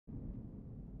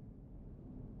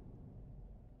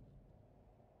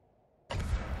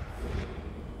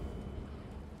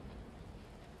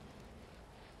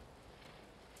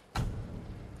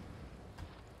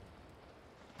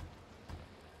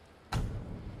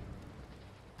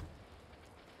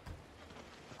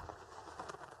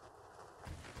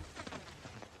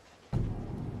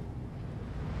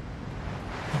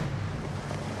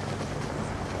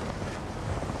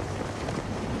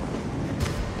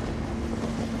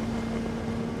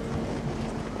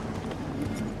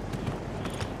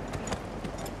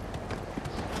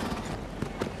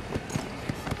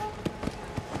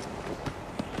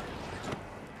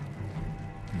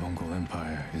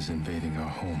is invading our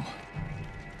home.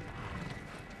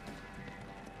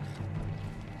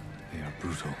 They are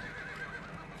brutal,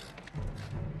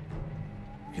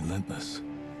 relentless,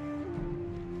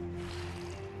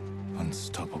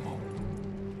 unstoppable.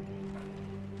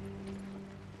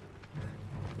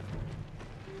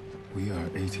 We are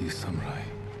 80 samurai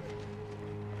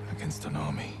against an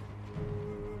army,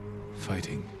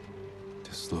 fighting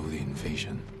to slow the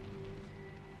invasion.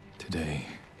 Today,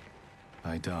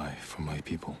 I die for my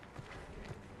people.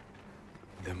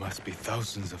 There must be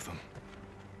thousands of them.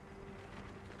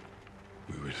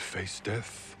 We will face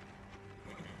death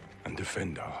and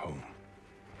defend our home.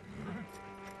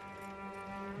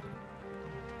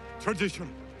 Tradition,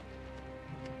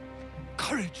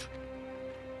 courage,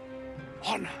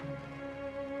 honor.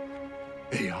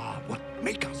 They are what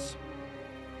make us.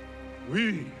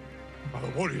 We are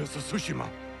the warriors of Tsushima.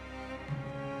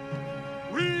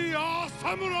 We are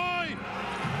samurai!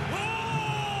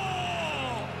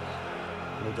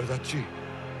 Nodadachi,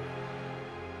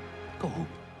 go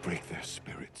break their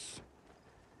spirits.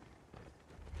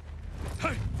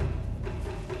 Hey!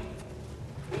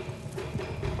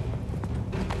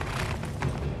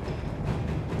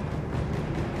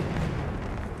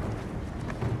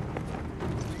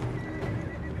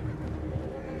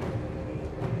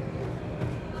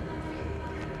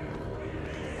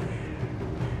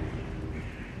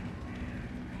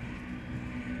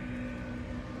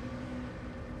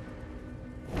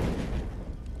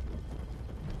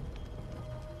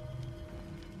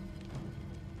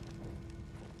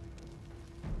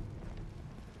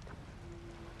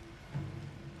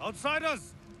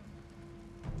 Outsiders!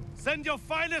 Send your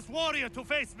finest warrior to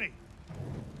face me!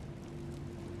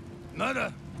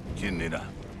 Nada, Kinnida.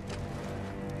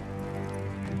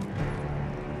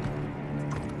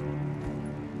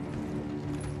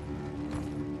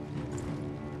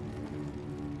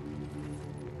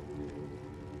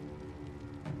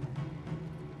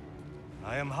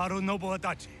 I am Harunobu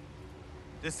Adachi,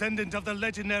 descendant of the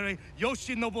legendary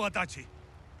Yoshinobu Adachi.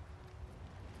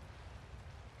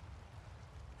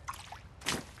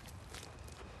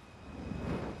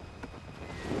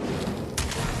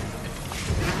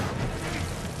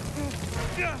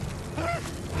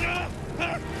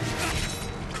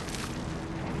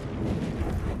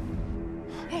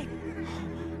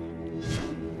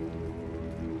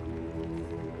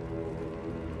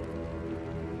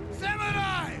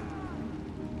 Samurai!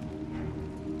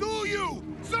 Do you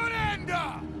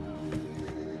surrender?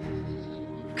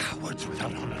 Cowards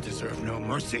without honor deserve no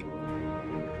mercy.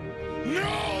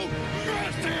 No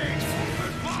mercy!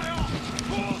 Open fire!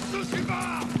 For Tsushima!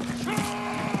 Charge!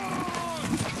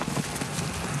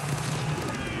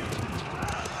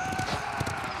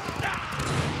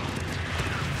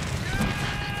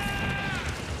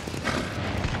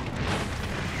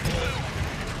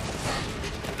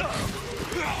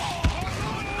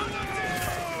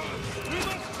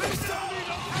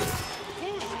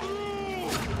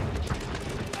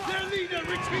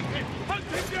 Retreat! Hunt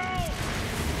him down!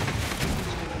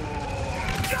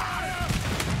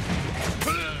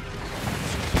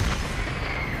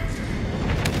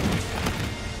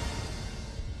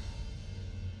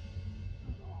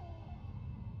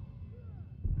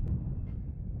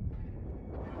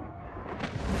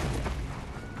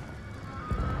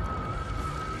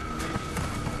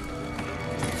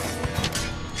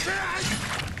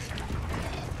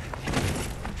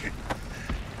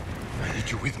 I need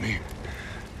you with me.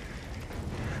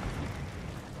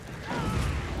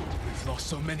 We've lost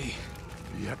so many.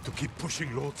 We have to keep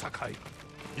pushing, Lord Sakai.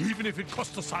 Even if it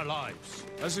costs us our lives.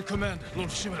 As you command, Lord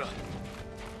Shimura.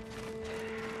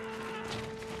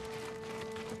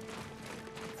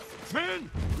 Men,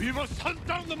 we must hunt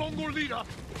down the Mongol leader.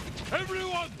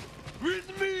 Everyone,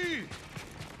 with me!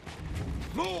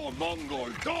 More Mongol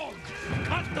dogs!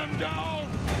 Cut them down!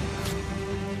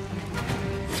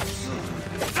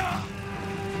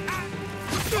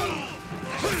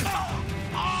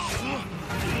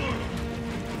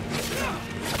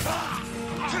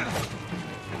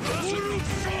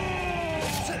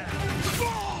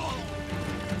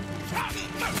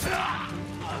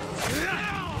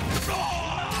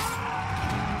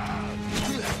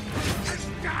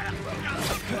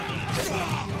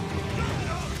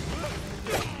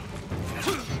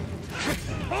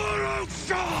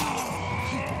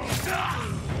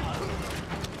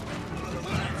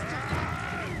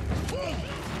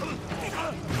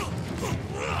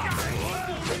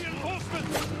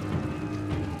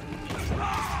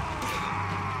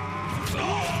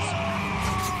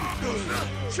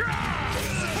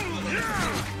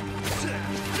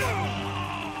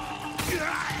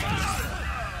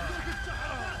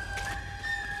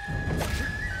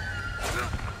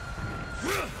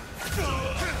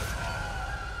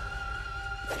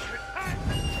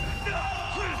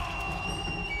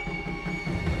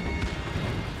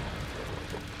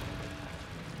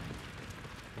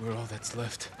 that's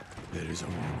left. There is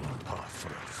only one path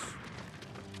for us.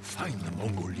 Find the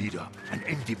Mongol leader and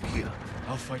end him here.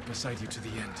 I'll fight beside you to the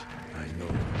end. I know.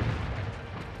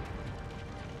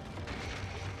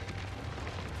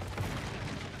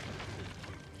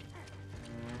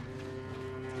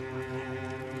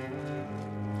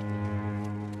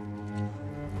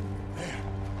 There.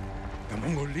 The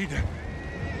Mongol leader.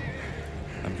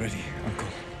 I'm ready, Uncle.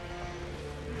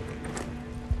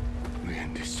 We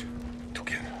end this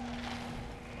together.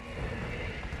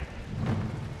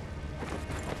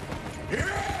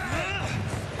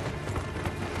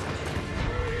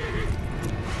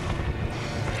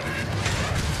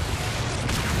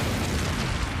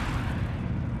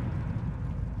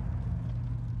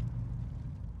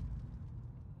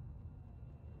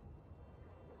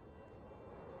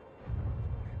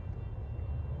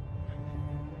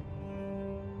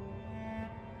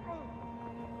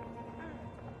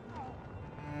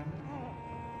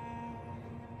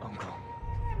 Uncle.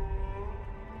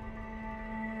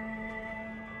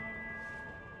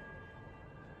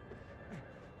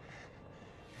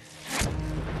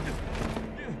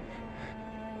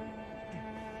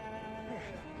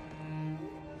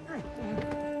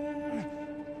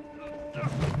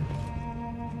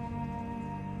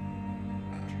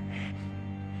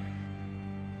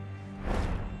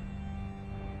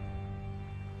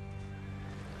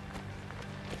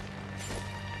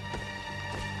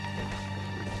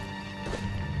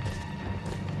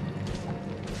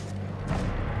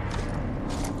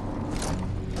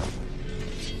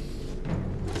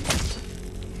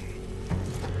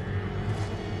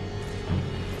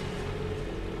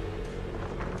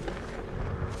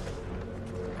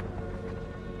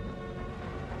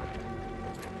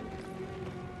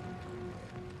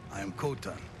 I am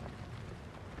Khotan,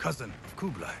 cousin of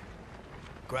Kublai,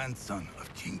 grandson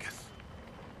of Genghis.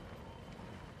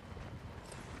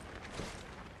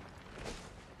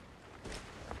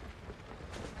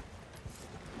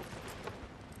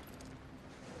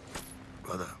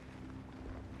 Brother,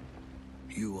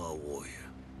 you are a warrior.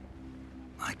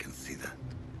 I can see that.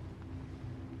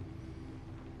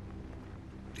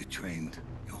 You trained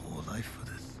your whole life for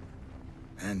this.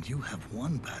 And you have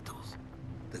won battles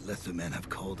that lesser men have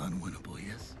called unwinnable,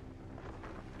 yes?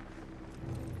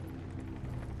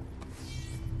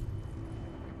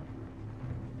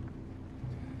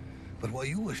 But while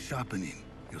you were sharpening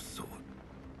your sword,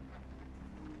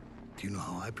 do you know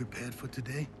how I prepared for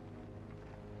today?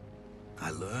 I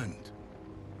learned.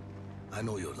 I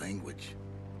know your language,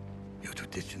 your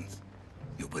traditions,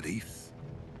 your beliefs,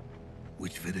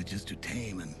 which villages to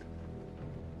tame and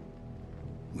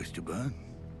which to burn.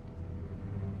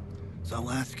 So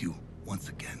I'll ask you once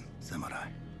again, Samurai.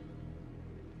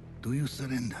 Do you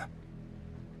surrender?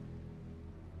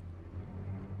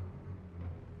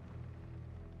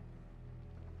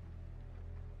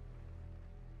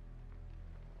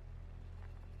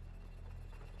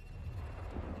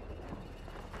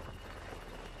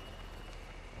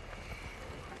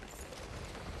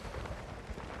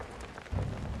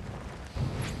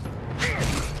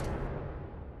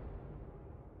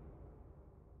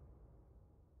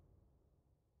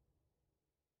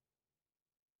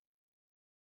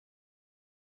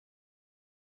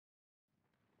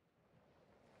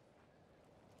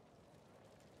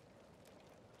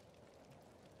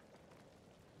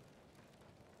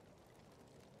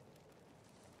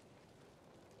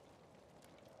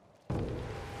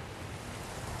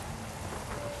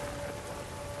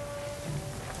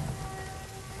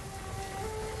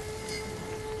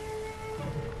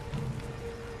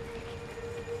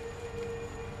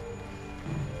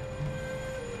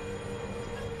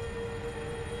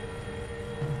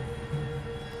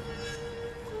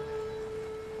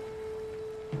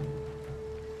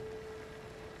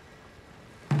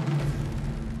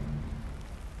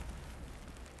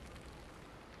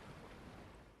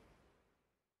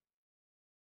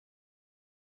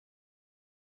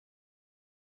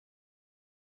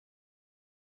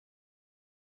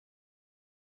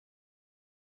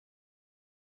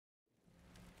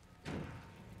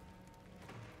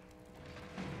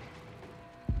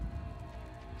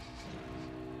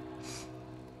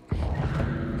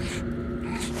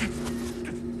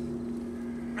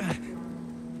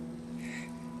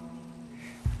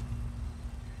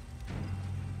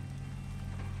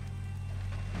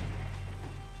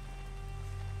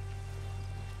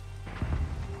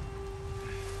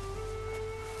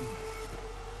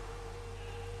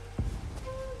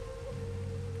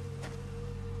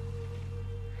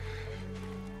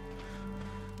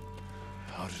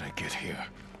 How did I get here?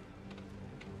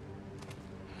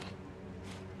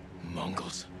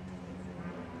 Mongols.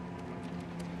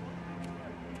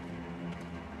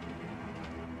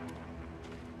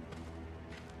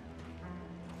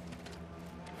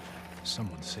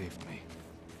 Someone saved me.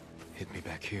 Hid me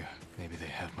back here. Maybe they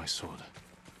have my sword.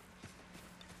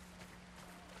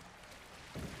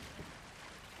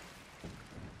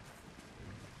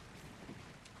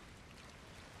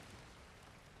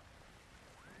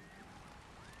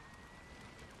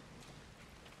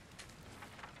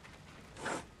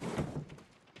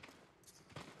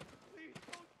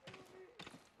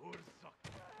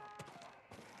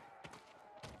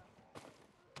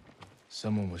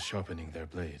 Someone was sharpening their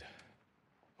blade.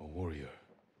 A warrior.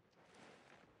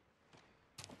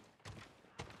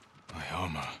 My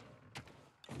armor.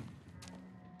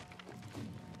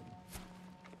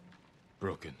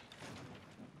 Broken.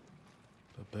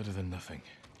 But better than nothing.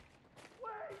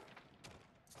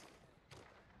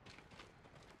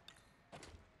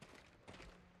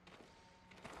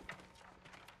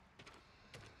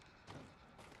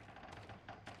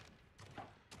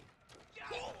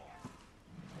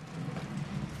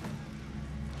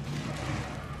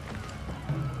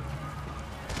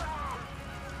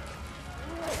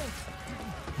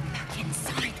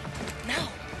 Inside! Now!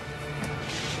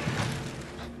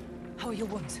 How are your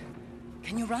wounds?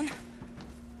 Can you run?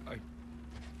 I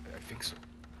think so.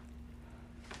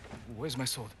 Where's my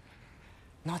sword?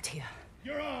 Not here.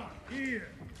 You're on! Here!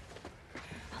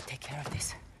 I'll take care of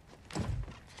this.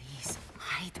 Please,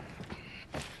 hide.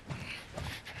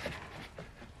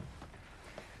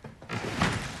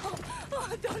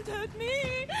 Oh, don't hurt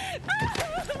me!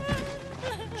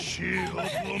 Shield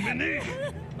Lumini!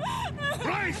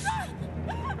 Rice!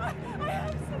 I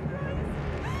have some rice.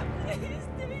 Please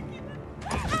take it.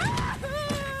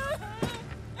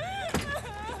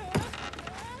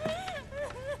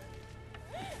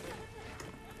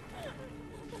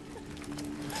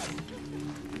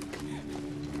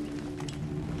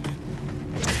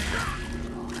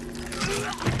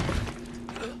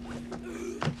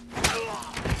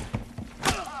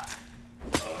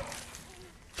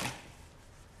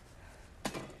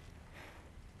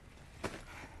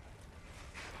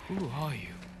 Who are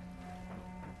you?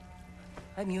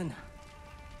 I'm Yuna.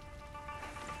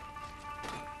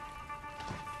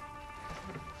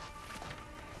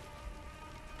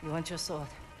 You want your sword?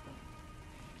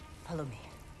 Follow me.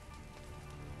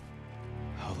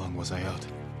 How long was I out?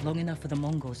 Long enough for the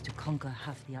Mongols to conquer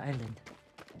half the island.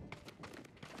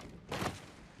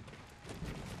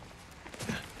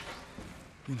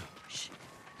 Yuna. Shh.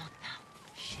 Not now.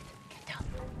 Shit. Get down.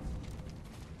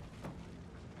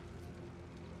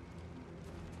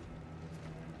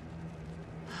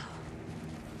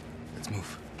 Let's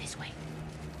move. This way.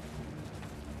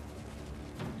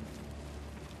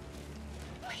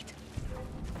 Wait.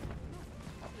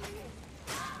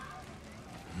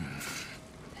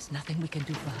 There's nothing we can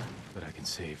do for her. But I can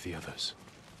save the others.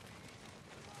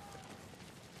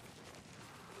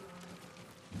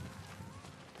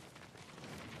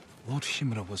 Lord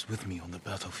Shimura was with me on the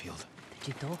battlefield.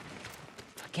 Jito?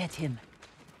 Forget him.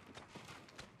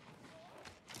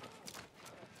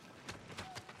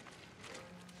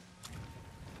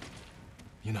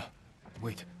 Yuna,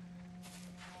 wait.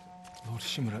 Lord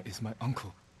Shimura is my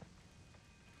uncle.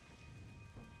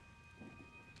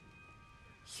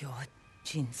 You're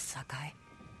Jin Sakai?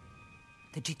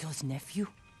 The Jito's nephew?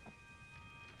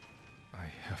 I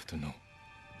have to know.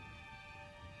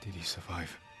 Did he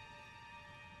survive?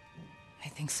 I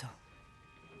think so.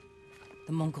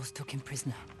 The Mongols took him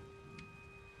prisoner.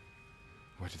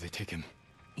 Where did they take him?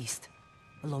 East,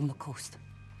 along the coast.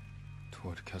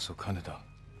 Toward Castle Kaneda.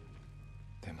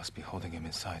 They must be holding him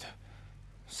inside,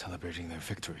 celebrating their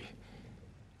victory.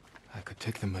 I could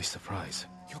take them by surprise.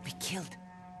 You'll be killed.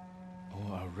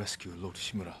 Or I'll rescue Lord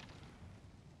Shimura.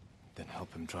 Then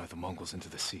help him drive the Mongols into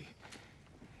the sea.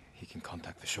 He can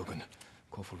contact the Shogun,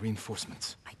 call for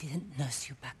reinforcements. I didn't nurse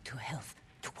you back to health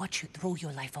to watch you throw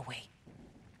your life away.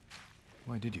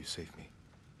 Why did you save me?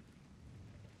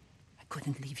 I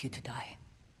couldn't leave you to die.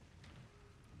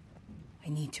 I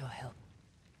need your help.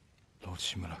 Lord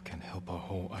Shimura can help our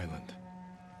whole island.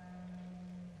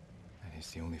 And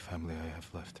he's the only family I have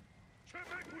left.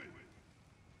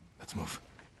 Let's move.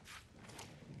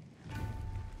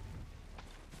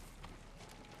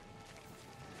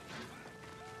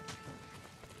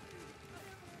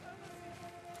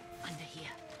 Under here.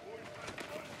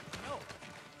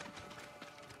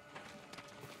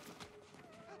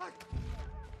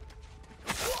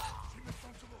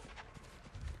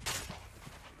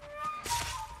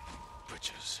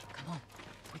 Bridges. Come on.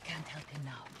 We can't help him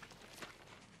now.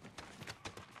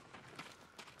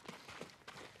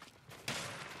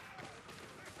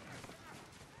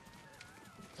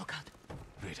 Look out.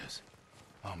 Raiders.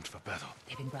 Armed for battle.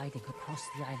 They've been riding across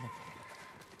the island,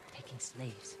 taking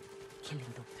slaves, killing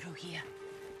them through here.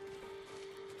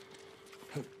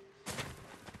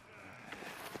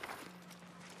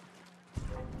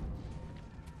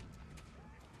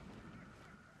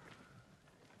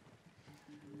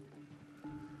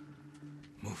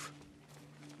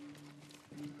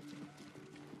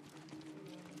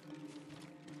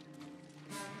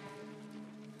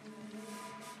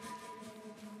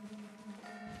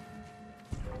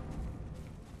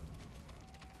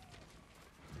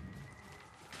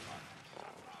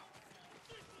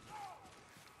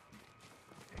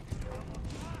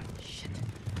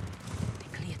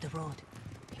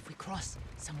 cross,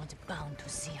 someone's bound to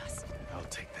see us. I'll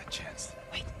take that chance.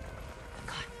 Wait, the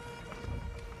car.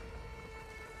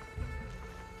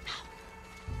 Now.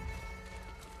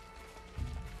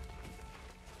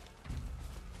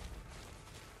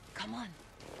 Come on.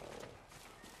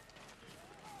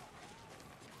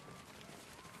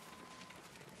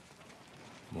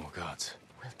 More guards.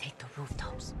 We'll take the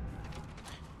rooftops.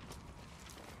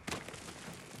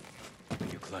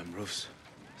 You climb roofs,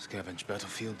 scavenge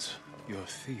battlefields. You're a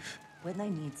thief. When I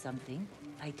need something,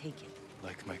 I take it.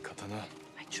 Like my katana.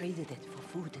 I traded it for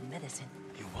food and medicine.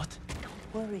 You what?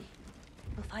 Don't worry.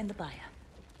 We'll find the buyer.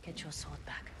 Get your sword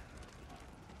back.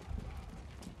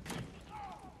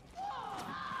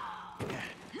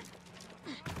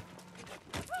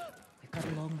 We've got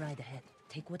a long ride ahead.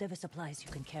 Take whatever supplies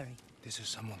you can carry. This is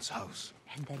someone's house.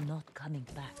 And they're not coming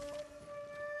back.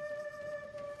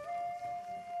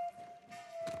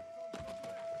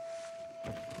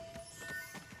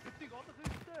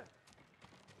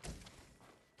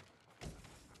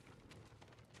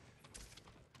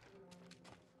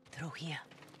 Through here.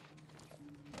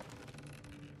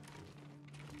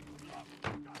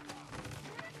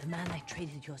 The man I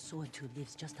traded your sword to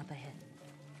lives just up ahead.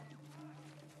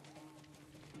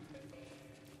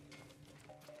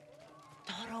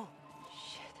 Toro!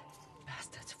 Shit.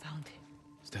 Bastards found him.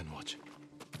 Stand watch.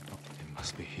 It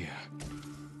must be here.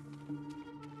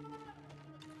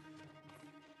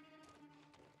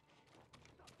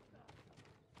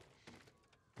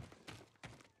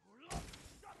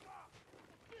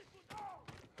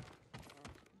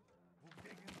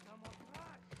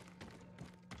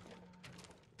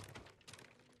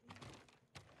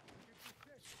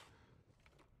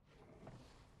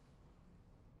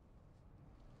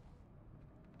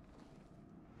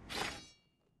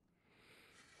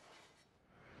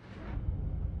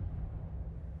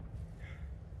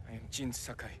 I am Jin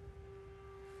Sakai,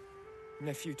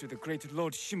 nephew to the great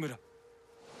Lord Shimura.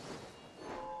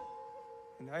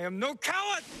 And I am no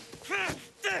coward!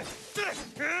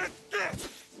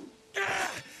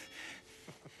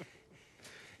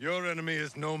 Your enemy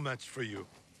is no match for you.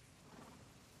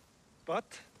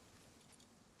 But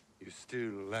you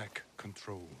still lack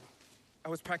control. I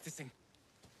was practicing.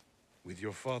 With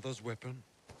your father's weapon,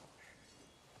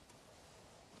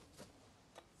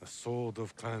 the sword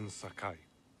of Clan Sakai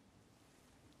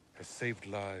has saved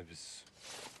lives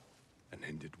and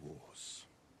ended wars.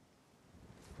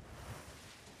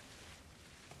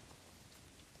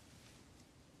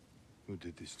 Who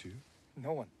did this to you?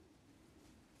 No one.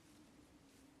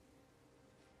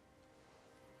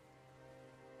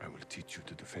 I will teach you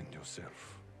to defend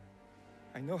yourself.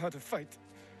 I know how to fight.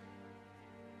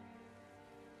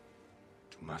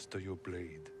 To master your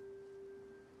blade,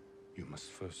 you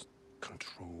must first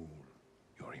control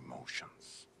your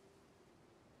emotions.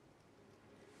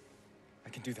 I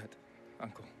can do that,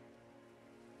 Uncle.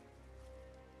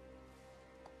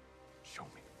 Show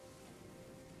me.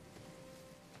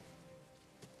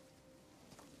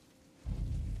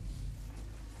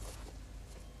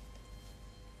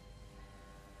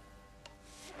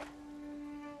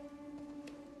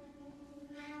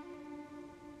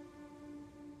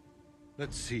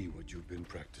 Let's see what you've been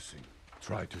practicing.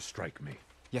 Try to strike me.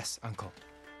 Yes, Uncle.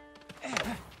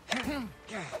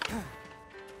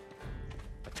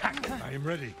 Attack! I am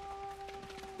ready.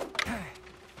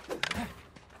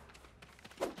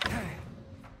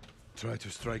 Try to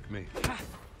strike me.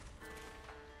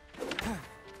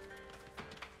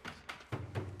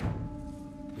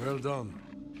 Well done.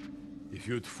 If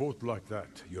you'd fought like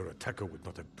that, your attacker would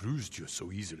not have bruised you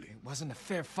so easily. It wasn't a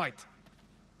fair fight.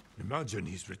 Imagine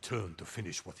he's returned to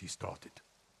finish what he started.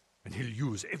 And he'll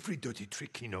use every dirty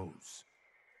trick he knows.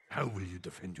 How will you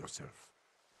defend yourself?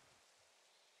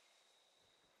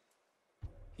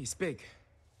 He's big,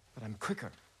 but I'm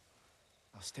quicker.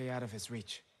 I'll stay out of his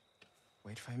reach.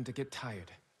 Wait for him to get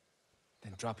tired.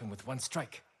 Then drop him with one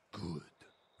strike. Good.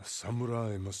 A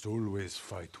samurai must always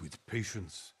fight with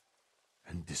patience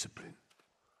and discipline.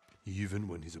 Even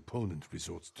when his opponent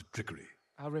resorts to trickery.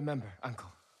 I'll remember, Uncle.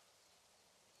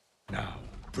 Now,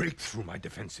 break through my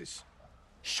defenses.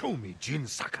 Show me Jin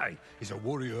Sakai is a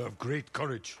warrior of great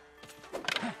courage.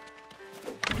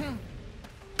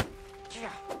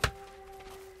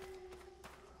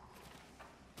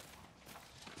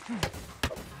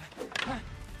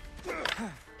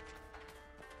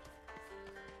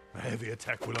 A heavy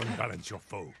attack will unbalance your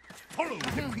foe. Follow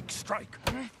with a quick strike.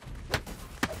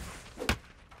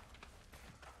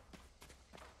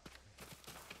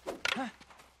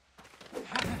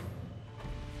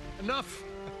 Enough!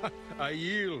 I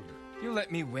yield. You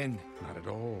let me win. Not at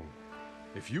all.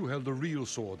 If you held a real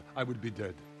sword, I would be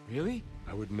dead. Really?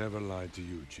 I would never lie to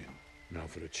you, Jin. Now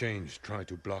for a change, try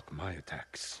to block my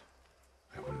attacks.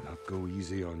 I will not go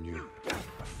easy on you.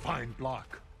 A fine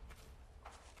block.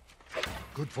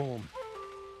 Good form.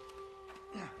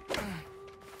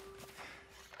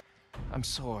 I'm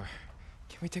sore.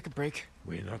 Can we take a break?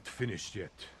 We're not finished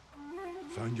yet.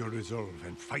 Find your resolve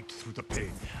and fight through the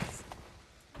pain.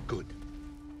 Good.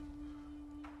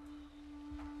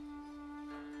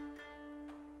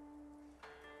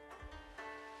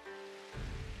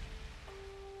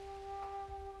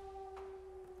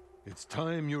 It's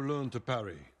time you learn to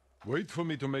parry. Wait for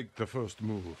me to make the first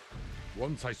move.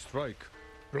 Once I strike,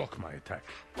 block my attack.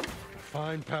 A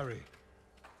fine parry.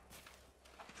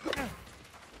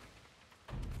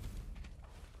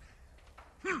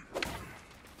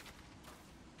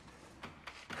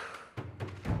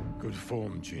 Good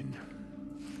form, Jin.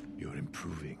 You're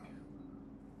improving.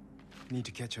 Need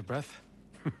to catch your breath?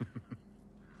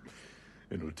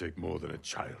 It'll take more than a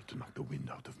child to knock the wind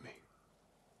out of me.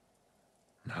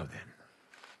 Now then,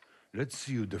 let's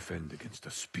see you defend against a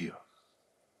spear.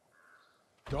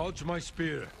 Dodge my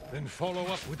spear, then follow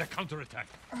up with a counterattack.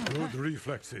 Good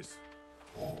reflexes.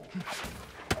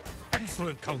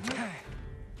 Excellent counter.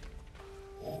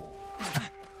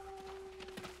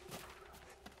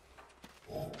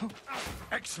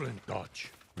 Excellent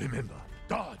dodge. Remember,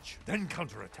 dodge, then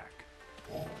counterattack.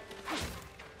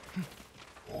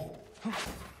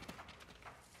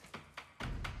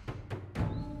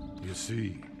 You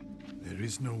see, there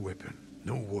is no weapon,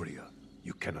 no warrior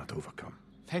you cannot overcome.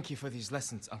 Thank you for these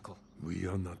lessons, Uncle. We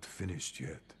are not finished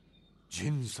yet.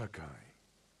 Jin Sakai,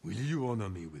 will you honor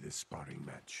me with a sparring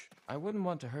match? I wouldn't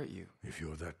want to hurt you. If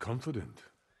you're that confident,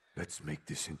 let's make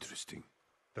this interesting.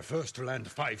 The first to land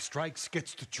 5 strikes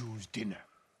gets to choose dinner.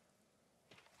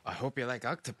 I hope you like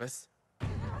octopus.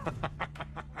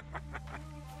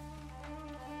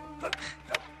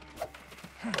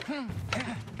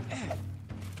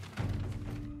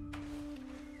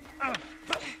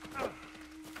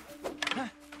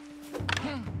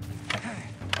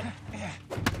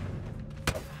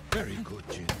 Very good,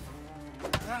 Jin.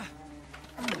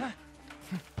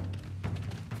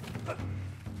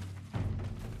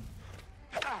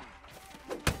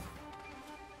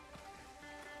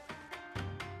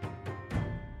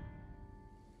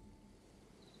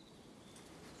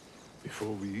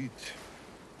 Before we eat,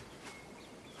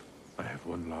 I have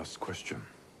one last question.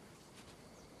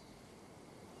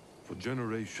 For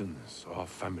generations, our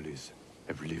families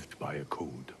have lived by a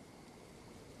code.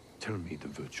 Tell me the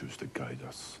virtues that guide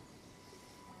us.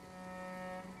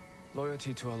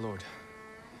 Loyalty to our Lord.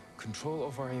 Control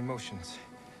over our emotions.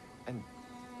 And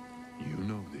You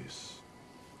know this.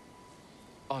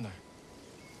 honor.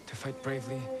 To fight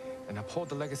bravely and uphold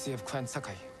the legacy of Clan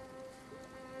Sakai.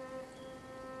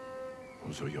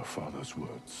 Those are your father's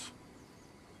words.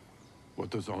 What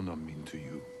does honor mean to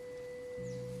you?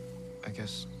 I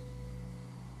guess...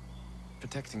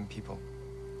 protecting people.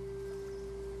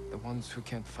 The ones who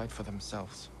can't fight for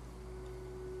themselves.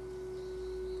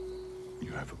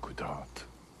 You have a good heart.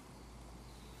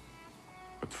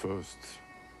 But first,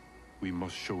 we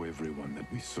must show everyone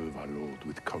that we serve our Lord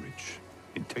with courage,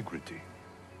 integrity,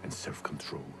 and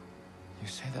self-control. You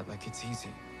say that like it's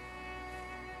easy.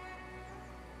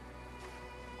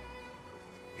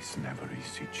 It's never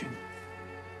easy, Jin.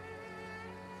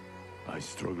 I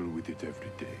struggle with it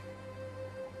every day.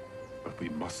 But we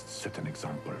must set an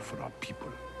example for our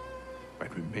people by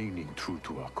remaining true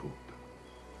to our code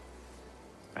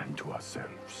and to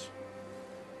ourselves.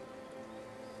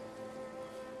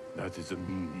 That is the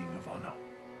meaning of honor.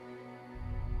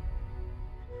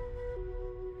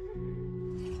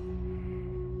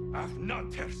 Ach,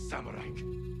 not Herr Samurai.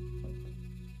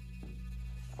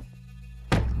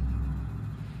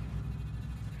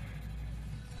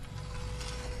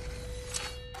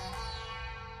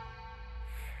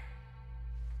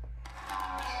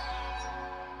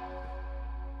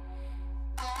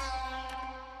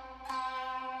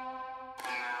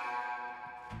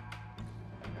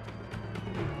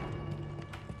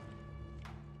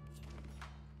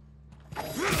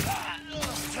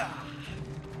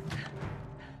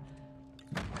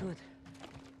 Good.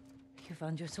 You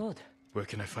found your sword. Where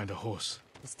can I find a horse?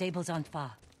 The stable's aren't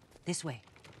far. This way.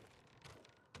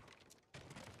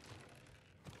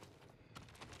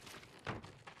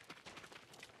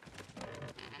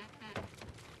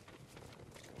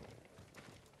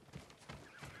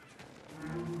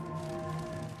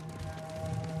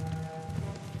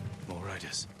 More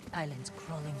riders. Island's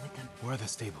crawling with them. Where are the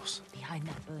stables? Behind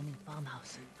that burning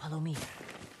farmhouse. Follow me.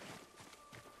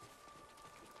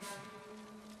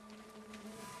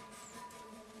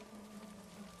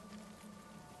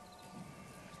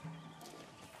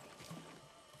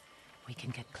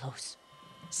 can get close,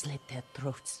 slit their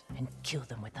throats, and kill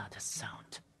them without a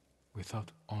sound.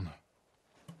 Without honor.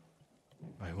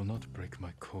 I will not break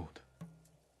my code.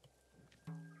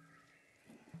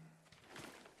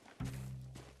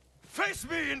 Face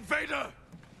me, invader!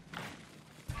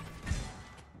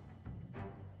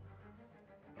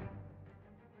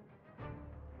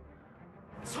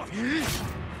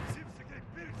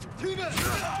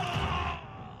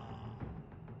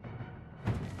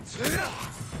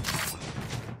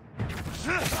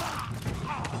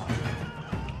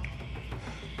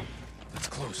 That's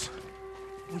close.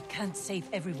 We can't save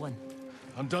everyone.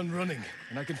 I'm done running,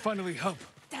 and I can finally help.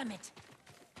 Damn it!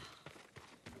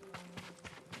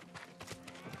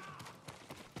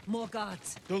 More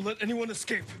guards. Don't let anyone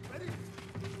escape.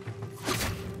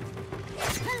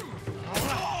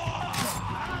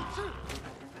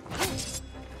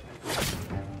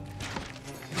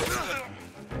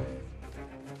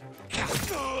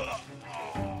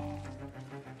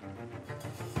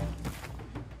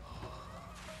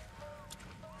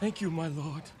 Thank you, my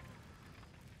lord.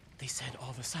 They said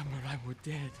all the samurai were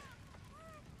dead.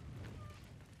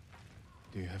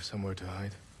 Do you have somewhere to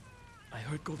hide? I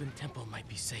heard Golden Temple might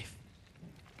be safe.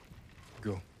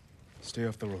 Go. Stay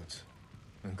off the roads.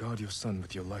 And guard your son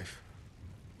with your life.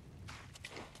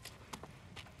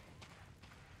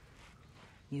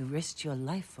 You risked your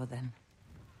life for them.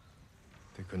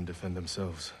 They couldn't defend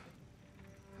themselves.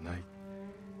 And I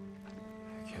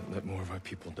can't let more of our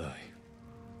people die.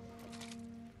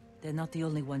 They're not the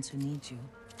only ones who need you.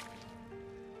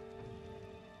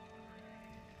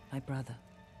 My brother.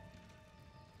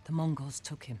 The Mongols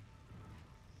took him.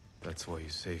 That's why you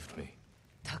saved me.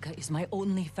 Taka is my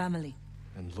only family.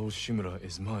 And Lord Shimura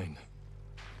is mine.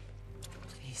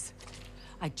 Please.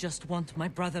 I just want my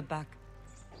brother back.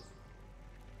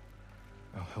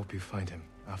 I'll help you find him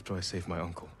after I save my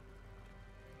uncle.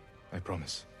 I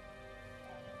promise.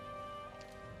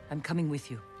 I'm coming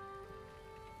with you.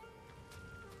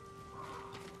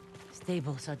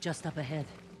 Stables are just up ahead.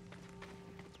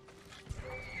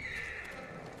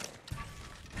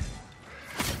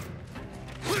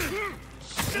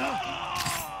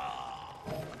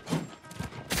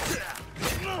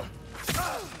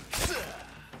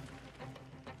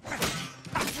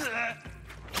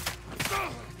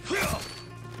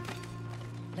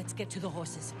 Let's get to the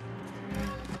horses.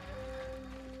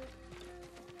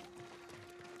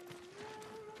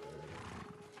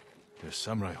 They're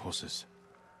samurai horses.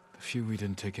 The few we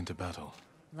didn't take into battle.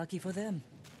 Lucky for them.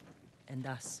 And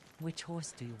us. Which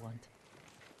horse do you want?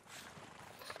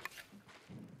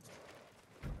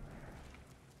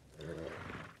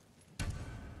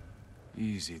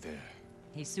 Easy there.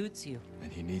 He suits you.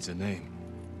 And he needs a name.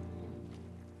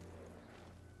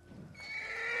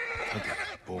 Taka,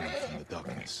 born from the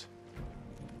darkness.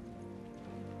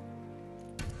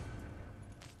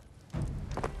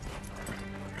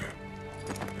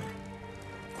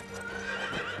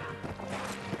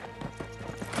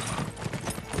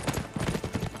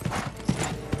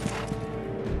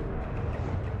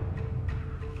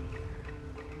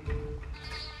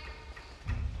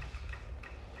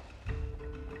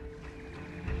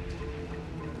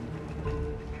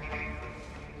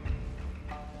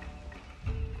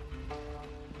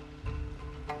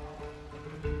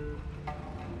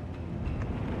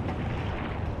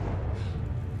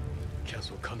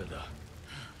 Canada.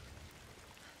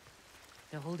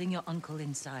 They're holding your uncle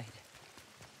inside.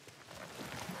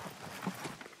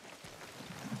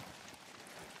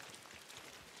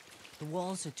 The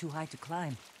walls are too high to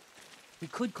climb. We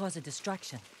could cause a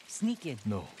distraction. Sneak in.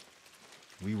 No.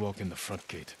 We walk in the front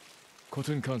gate.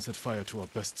 Khotun Khan set fire to our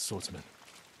best swordsman.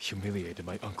 Humiliated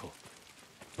my uncle.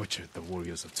 Butchered the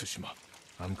warriors of Tsushima.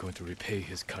 I'm going to repay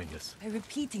his kindness. By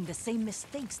repeating the same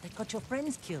mistakes that got your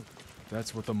friends killed.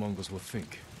 That's what the Mongols will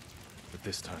think. But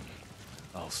this time,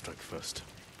 I'll strike first.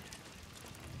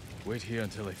 Wait here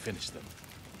until I finish them.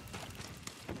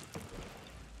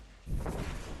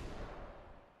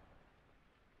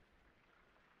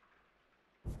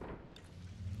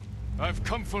 I've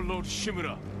come for Lord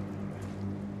Shimura.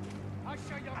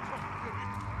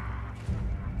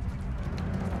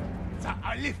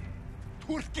 Alif,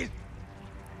 Turkin.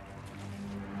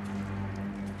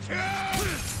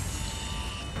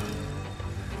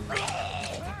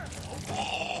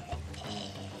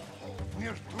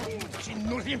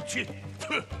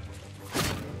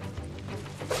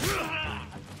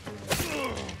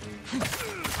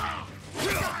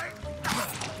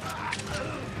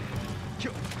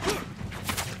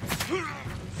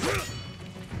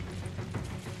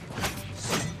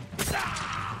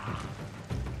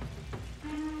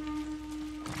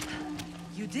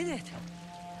 You did it!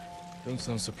 Don't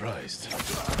sound surprised.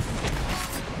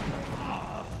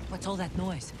 What's all that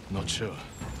noise? Not sure.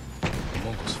 The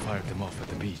Mongols fired them off at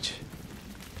the beach.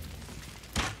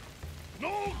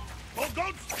 No! For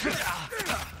God's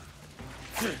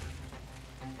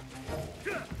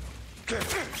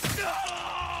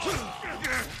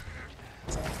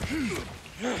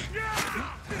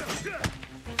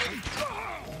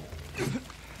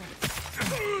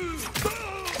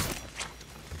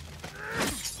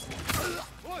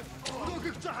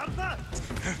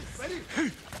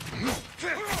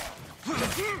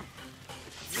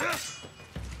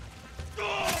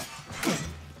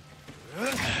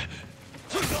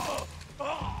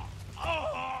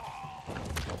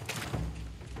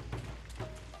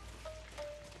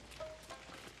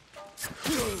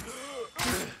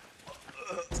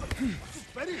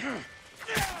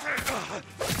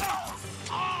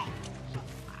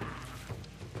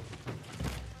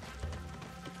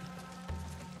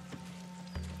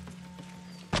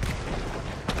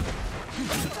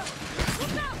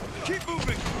Keep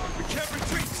moving! We can't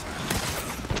retreat!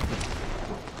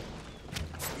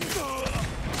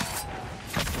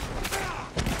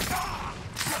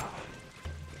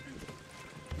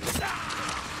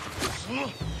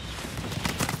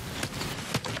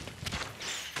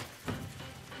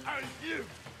 and you!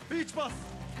 Beach bus!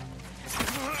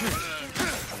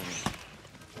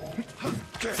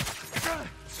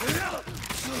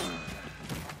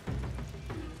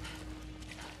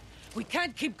 We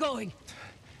can't keep going.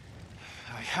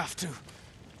 I have to.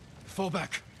 Fall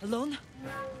back. Alone?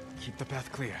 Keep the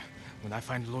path clear. When I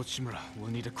find Lord Shimura,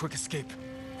 we'll need a quick escape.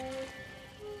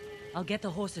 I'll get the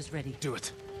horses ready. Do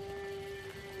it.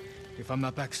 If I'm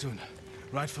not back soon,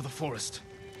 ride for the forest.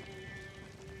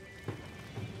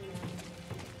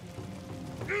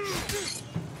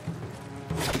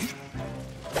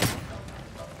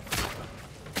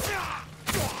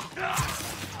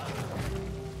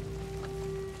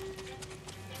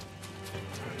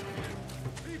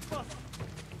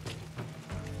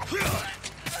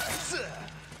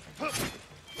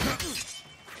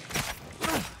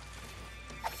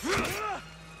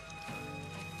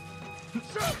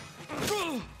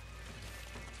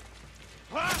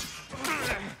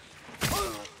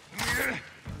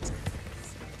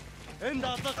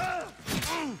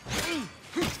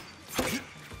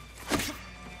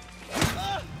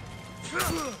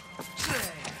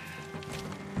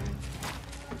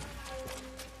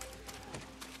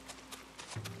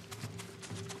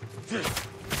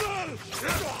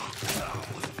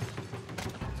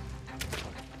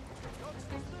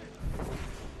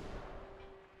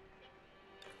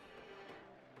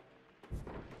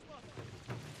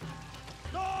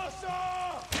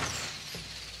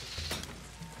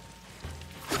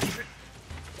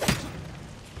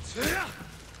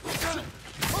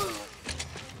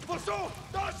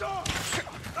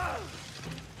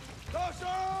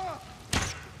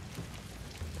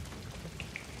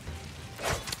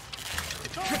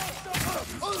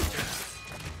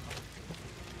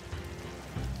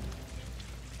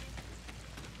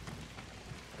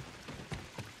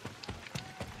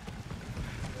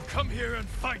 Come here and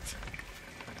fight!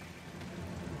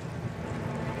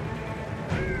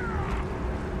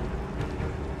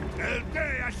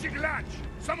 Elde Ashiglach!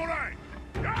 Samurai!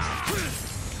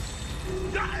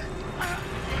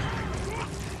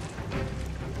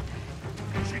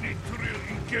 Shinituril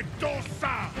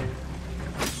Inkedosa!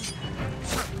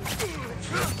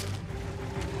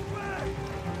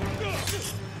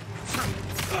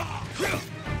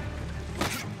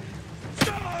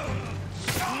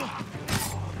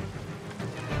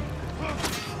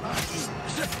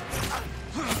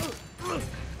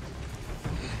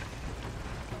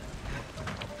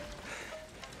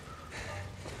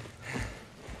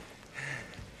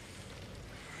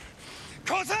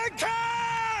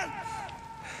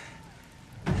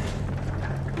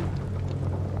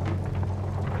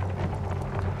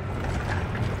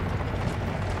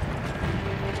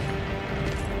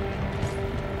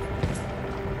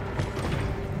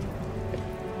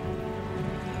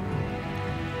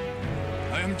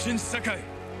 I am Jin Sakai,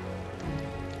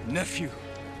 nephew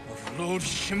of Lord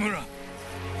Shimura.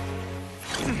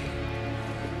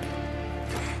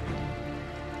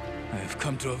 I have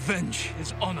come to avenge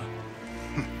his honor.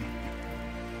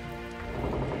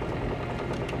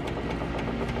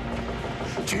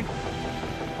 Jin,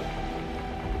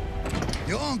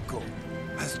 your uncle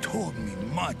has told me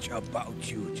much about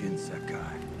you, Jin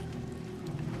Sakai.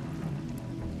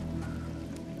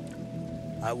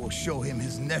 I will show him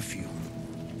his nephew,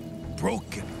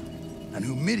 broken and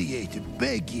humiliated,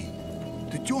 begging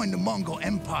to join the Mongol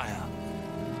Empire.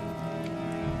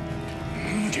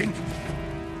 Jin,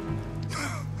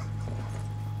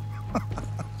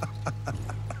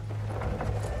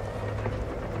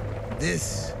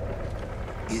 This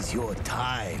is your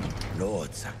time,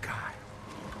 Lord Sakai.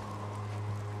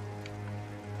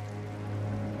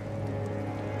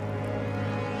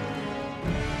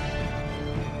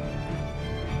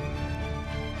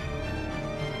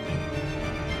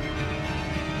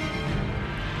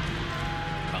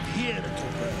 Come here, little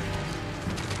bird.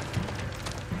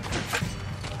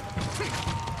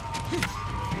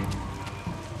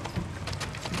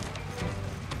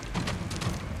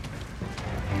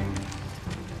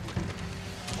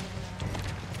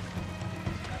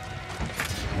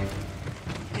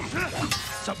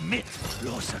 Submit,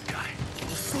 Lord Sakai. I'll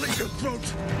slit your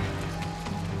throat.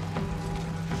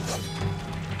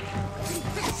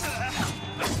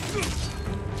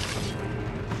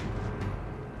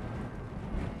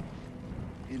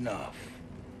 Enough.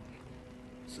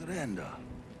 Surrender.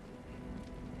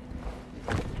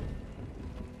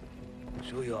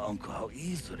 Show your uncle how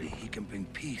easily he can bring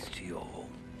peace to your home.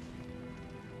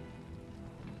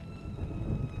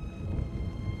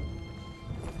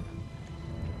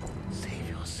 Save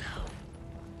yourself.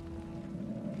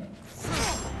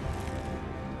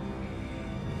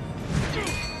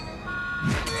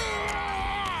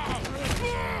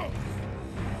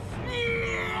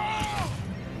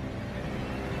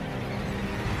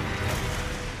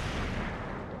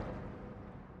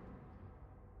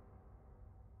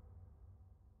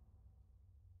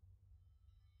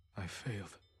 I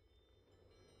failed.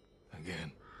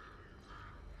 Again.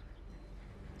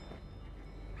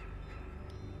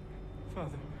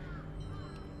 Father.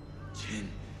 Jin.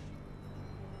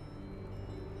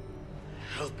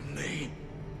 Help me.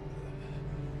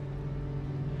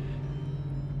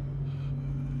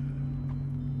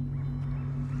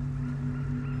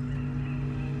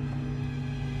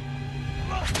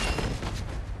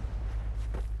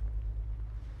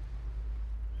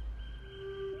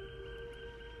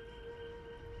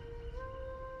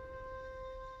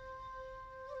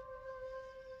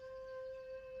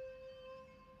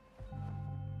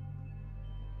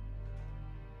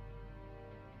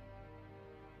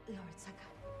 Lord Sakai.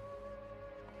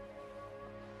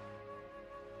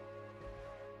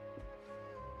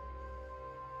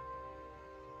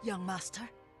 Young master,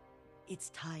 it's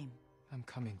time. I'm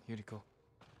coming, Yuriko.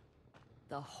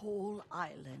 The whole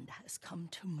island has come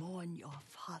to mourn your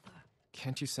father.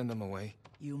 Can't you send them away?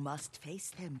 You must face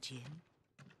them, Jin.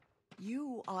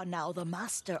 You are now the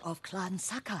master of Clan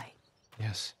Sakai.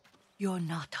 Yes. You're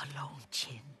not alone,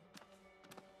 Jin.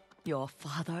 Your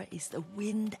father is the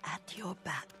wind at your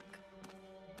back.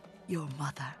 Your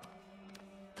mother,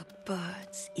 the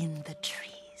birds in the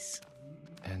trees.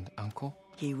 And Uncle?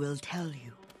 He will tell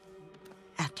you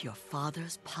at your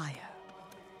father's pyre.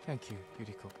 Thank you,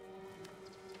 Yuriko.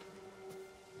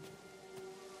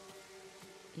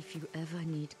 If you ever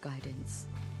need guidance,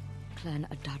 Clan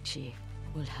Adachi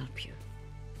will help you.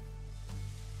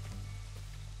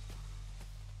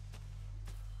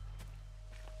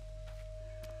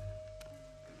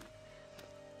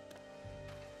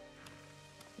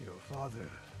 Your father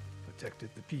protected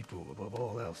the people above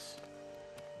all else.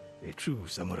 A true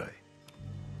samurai.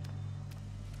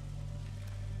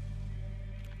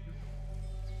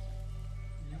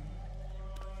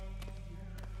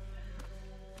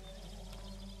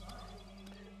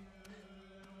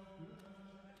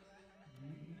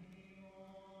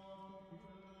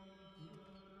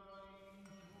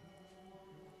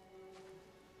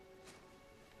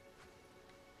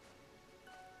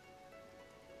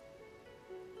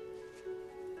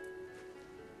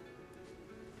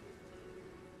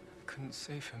 Couldn't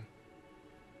save him.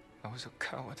 I was a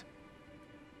coward.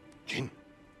 Jin,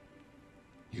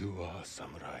 you are a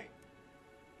samurai.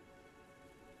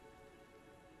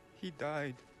 He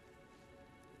died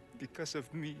because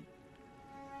of me.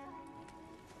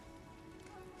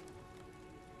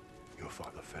 Your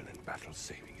father fell in battle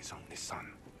saving his only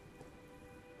son.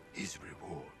 His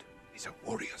reward is a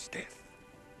warrior's death.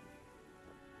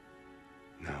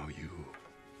 Now you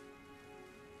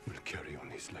will carry on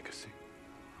his legacy.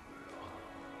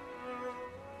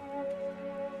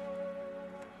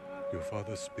 Your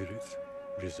father's spirit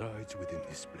resides within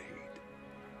this blade.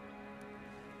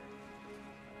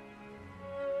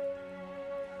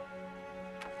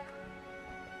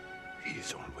 He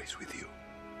is always with you.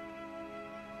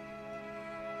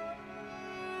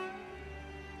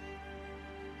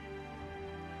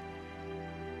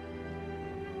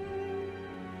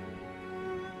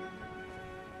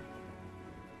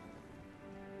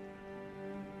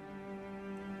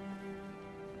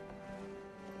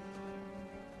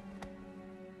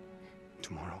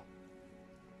 Tomorrow,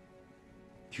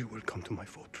 you will come to my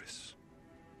fortress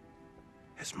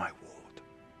as my ward.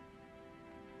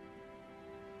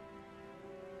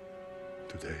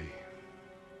 Today,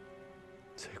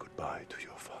 say goodbye to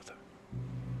your father.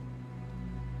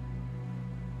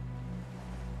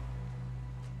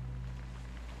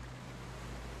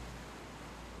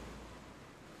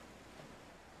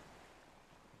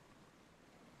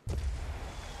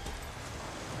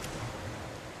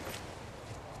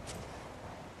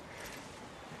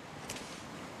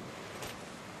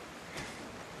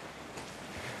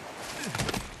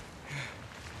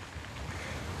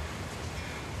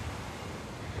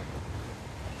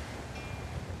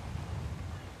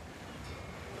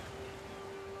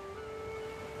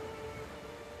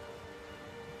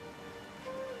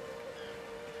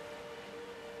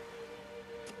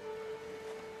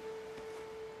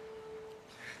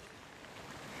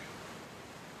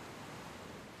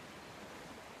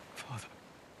 Father.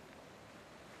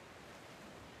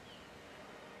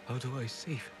 How do I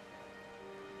save him?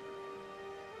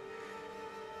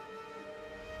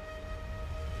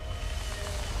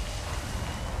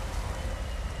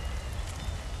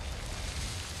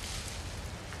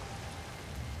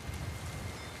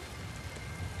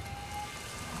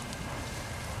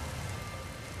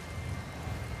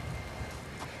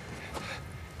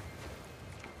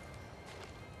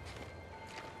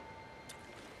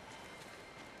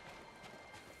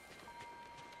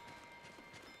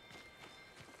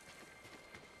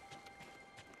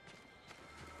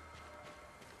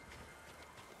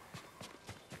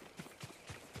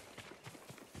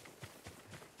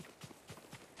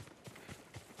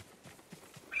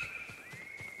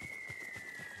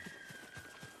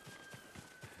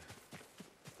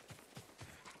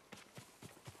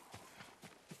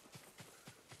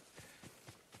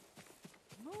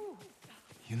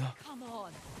 Yuna. Come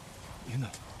on. Yuna.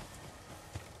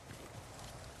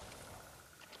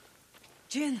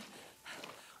 Jin,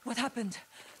 what happened?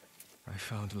 I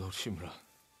found Lord Shimura.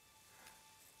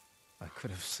 I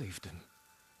could have saved him.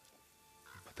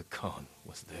 But the Khan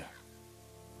was there.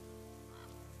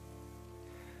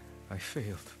 I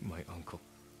failed my uncle.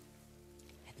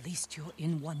 At least you're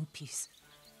in one piece.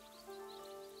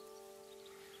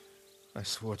 I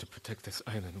swore to protect this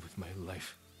island with my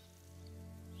life.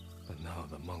 But now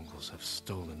the Mongols have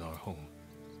stolen our home,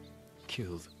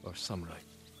 killed our samurai.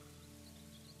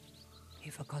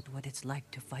 You forgot what it's like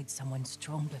to fight someone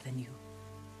stronger than you.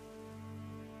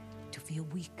 To feel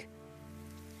weak.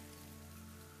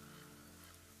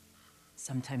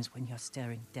 Sometimes when you're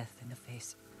staring death in the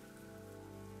face,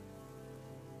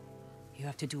 you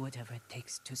have to do whatever it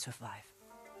takes to survive.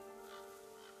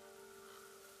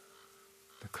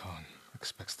 The Khan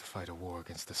expects to fight a war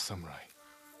against the samurai.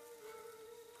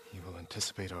 He will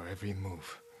anticipate our every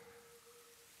move,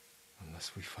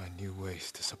 unless we find new ways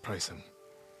to surprise him.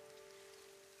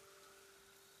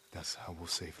 That's how we'll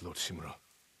save Lord Shimura,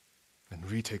 and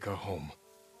retake our home.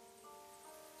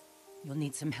 You'll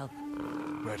need some help.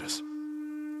 Raiders.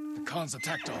 The Khan's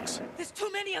attack dogs. There's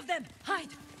too many of them! Hide!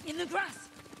 In the grass!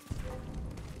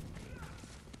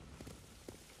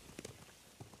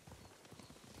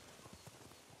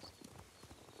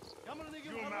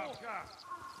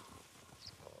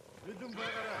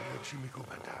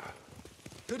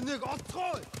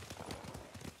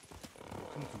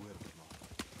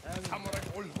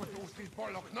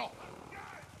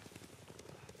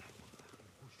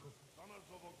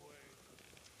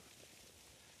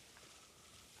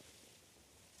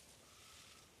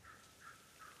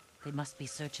 They must be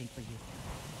searching for you.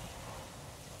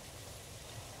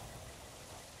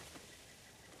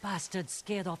 Bastards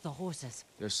scared off the horses.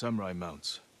 They're samurai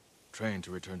mounts, trained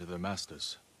to return to their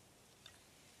masters.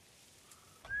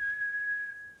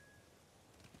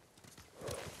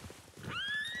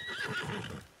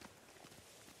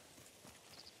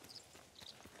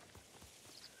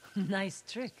 Nice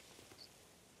trick.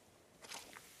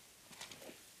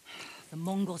 The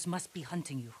Mongols must be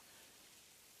hunting you.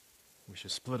 We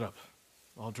should split up.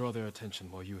 I'll draw their attention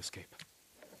while you escape.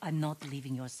 I'm not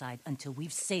leaving your side until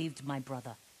we've saved my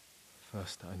brother.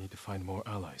 First, I need to find more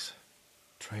allies.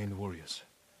 Trained warriors.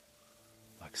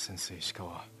 Like Sensei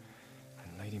Ishikawa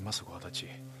and Lady Masako Adachi.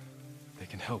 They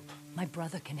can help. My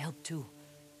brother can help too.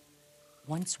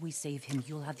 Once we save him,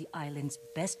 you'll have the island's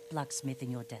best blacksmith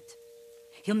in your debt.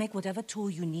 He'll make whatever tool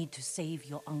you need to save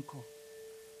your uncle.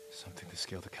 Something to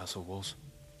scale the castle walls?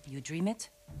 You dream it,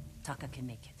 Taka can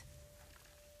make it.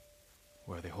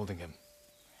 Where are they holding him?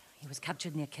 He was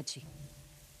captured near Kechi.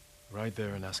 Ride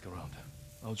there and ask around.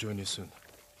 I'll join you soon.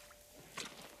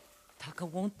 Taka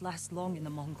won't last long in the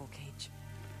Mongol cage.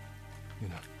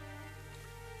 Yuna,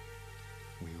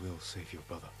 we will save your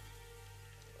brother.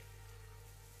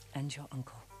 And your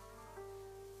uncle.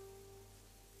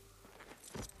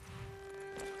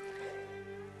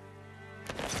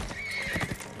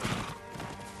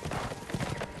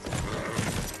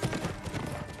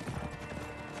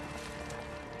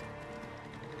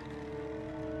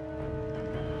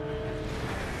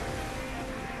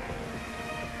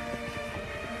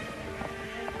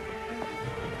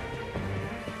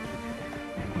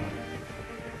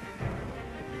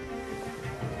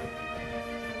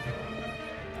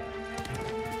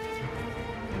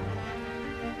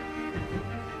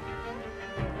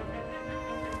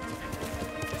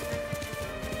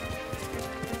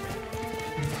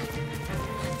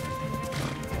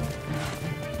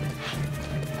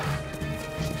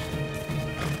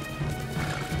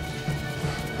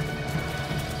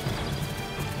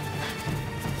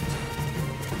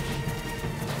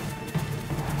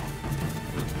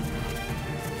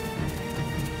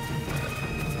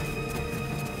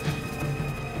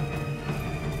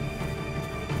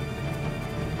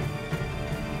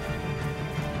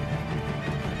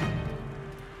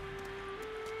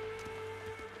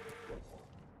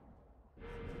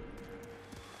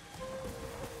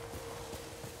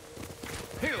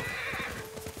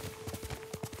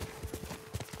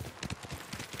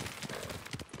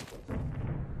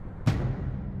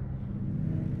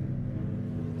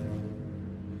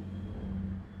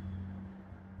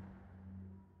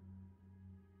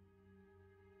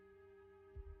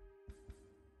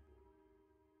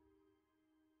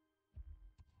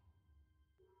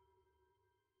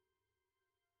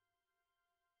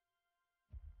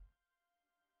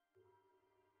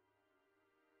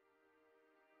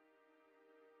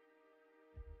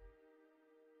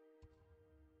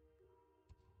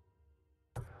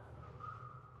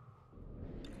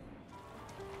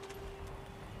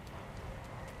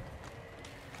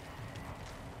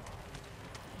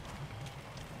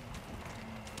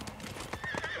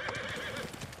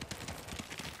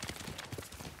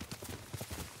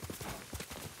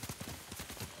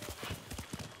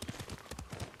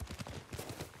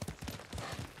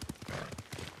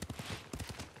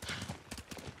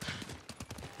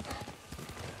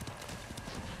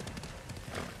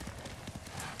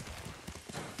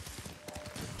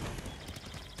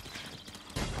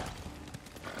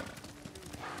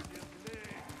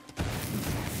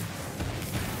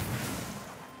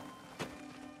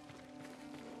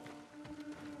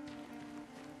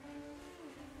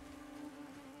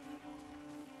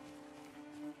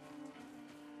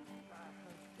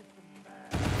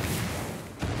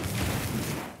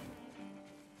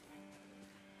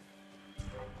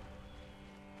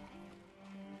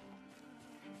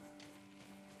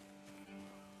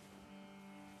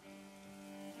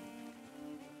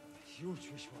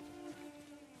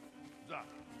 Da.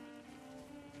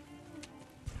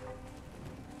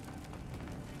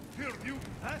 Here, you,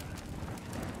 huh?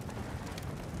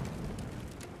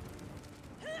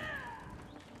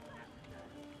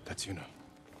 That's Yuna.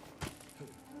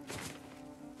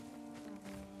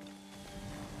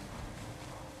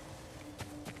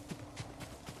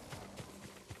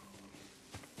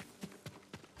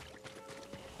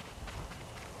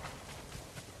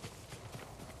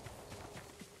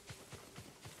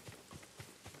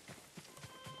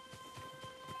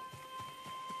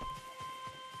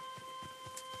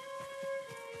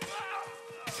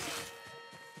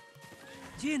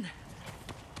 Jin,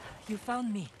 you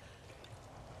found me.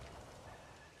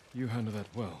 You handled that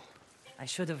well. I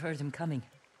should have heard him coming.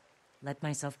 Let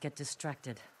myself get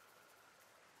distracted.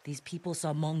 These people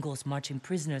saw Mongols marching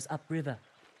prisoners upriver.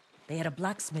 They had a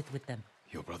blacksmith with them.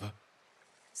 Your brother?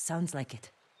 Sounds like it.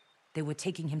 They were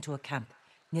taking him to a camp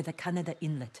near the Kaneda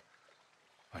Inlet.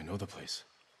 I know the place.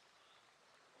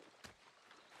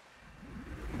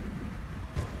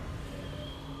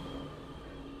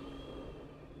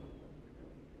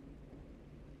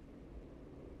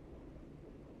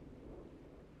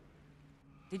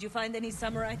 Did you find any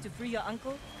samurai to free your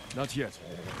uncle? Not yet,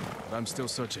 but I'm still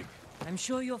searching. I'm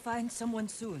sure you'll find someone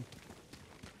soon.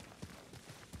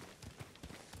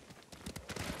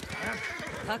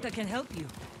 Taka can help you,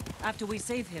 after we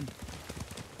save him.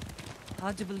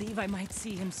 Hard to believe I might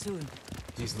see him soon.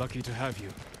 He's lucky to have you.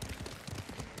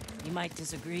 He might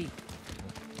disagree.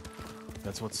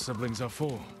 That's what siblings are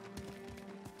for.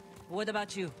 What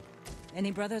about you?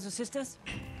 Any brothers or sisters?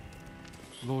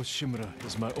 Lord Shimura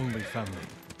is my only family.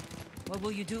 What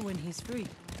will you do when he's free?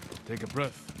 Take a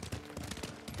breath.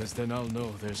 Because then I'll know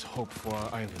there's hope for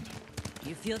our island.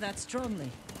 You feel that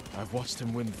strongly? I've watched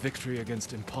him win victory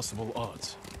against impossible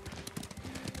odds.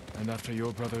 And after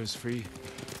your brother is free,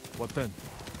 what then?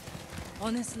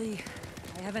 Honestly,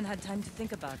 I haven't had time to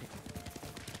think about it.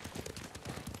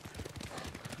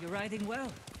 You're riding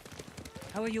well.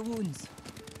 How are your wounds?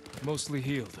 Mostly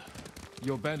healed.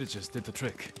 Your bandages did the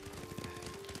trick.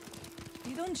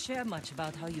 You don't share much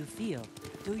about how you feel,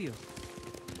 do you?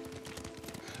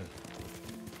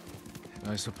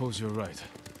 I suppose you're right.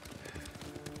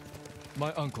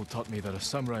 My uncle taught me that a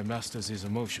samurai masters his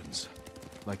emotions,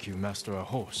 like you master a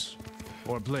horse,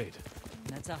 or a blade.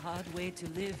 That's a hard way to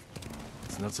live.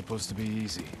 It's not supposed to be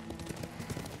easy.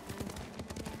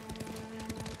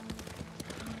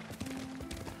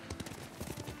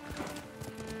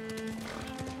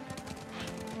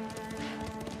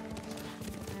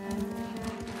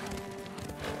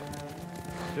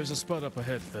 There's a spot up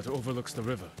ahead that overlooks the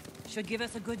river. Should give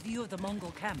us a good view of the Mongol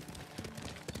camp.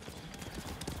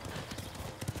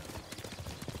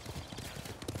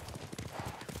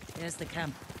 There's the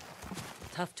camp.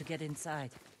 Tough to get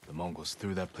inside. The Mongols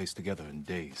threw that place together in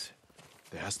days.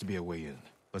 There has to be a way in.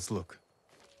 Let's look.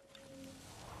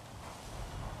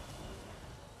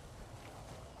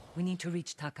 We need to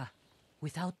reach Taka,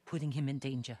 without putting him in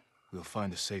danger. We'll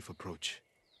find a safe approach.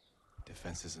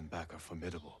 Defenses in back are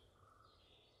formidable.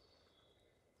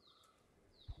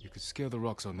 You could scale the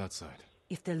rocks on that side.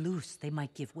 If they're loose, they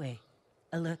might give way.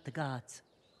 Alert the guards.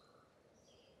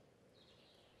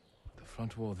 The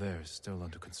front wall there is still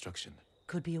under construction.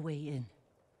 Could be a way in.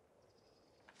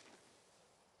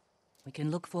 We can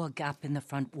look for a gap in the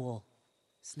front wall.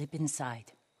 Slip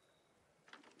inside.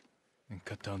 And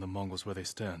cut down the Mongols where they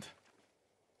stand.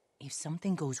 If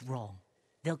something goes wrong,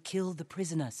 they'll kill the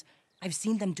prisoners. I've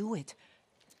seen them do it.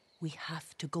 We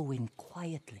have to go in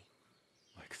quietly.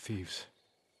 Like thieves.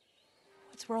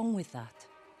 What's wrong with that?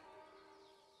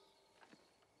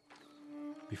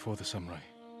 Before the samurai,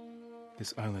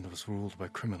 this island was ruled by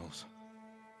criminals.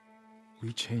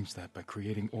 We changed that by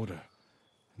creating order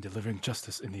and delivering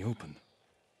justice in the open.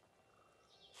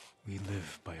 We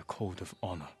live by a code of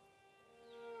honor.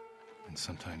 And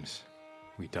sometimes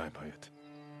we die by it.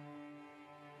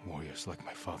 Warriors like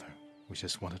my father, we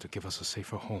just wanted to give us a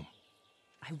safer home.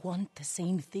 I want the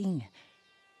same thing.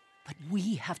 But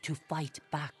we have to fight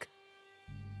back.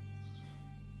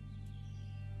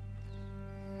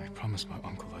 I promised my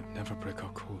uncle I'd never break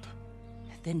our code.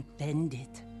 Then bend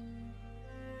it.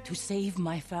 To save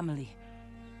my family.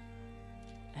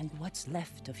 And what's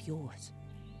left of yours.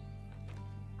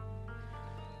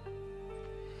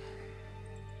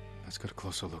 Let's get a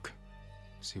closer look.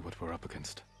 See what we're up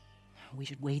against. We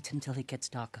should wait until it gets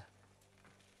darker.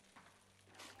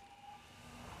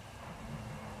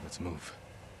 Let's move.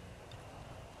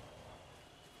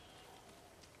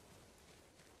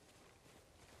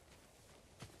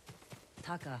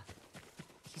 Taka.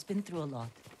 He's been through a lot.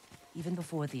 Even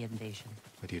before the invasion.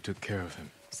 But you took care of him.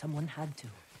 Someone had to.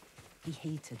 He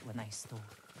hated when I stole.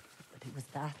 But it was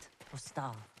that or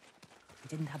starve. I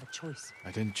didn't have a choice.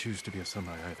 I didn't choose to be a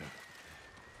samurai either.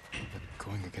 But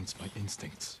going against my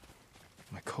instincts,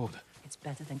 my code. It's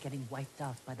better than getting wiped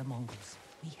out by the Mongols.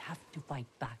 We have to fight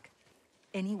back.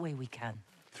 Any way we can.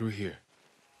 Through here.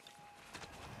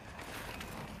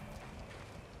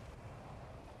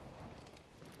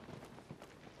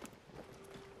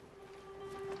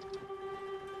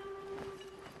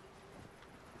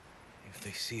 If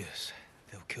they see us,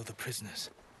 they'll kill the prisoners.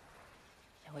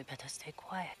 Then we better stay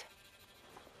quiet.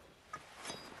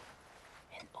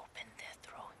 And open their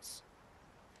throats.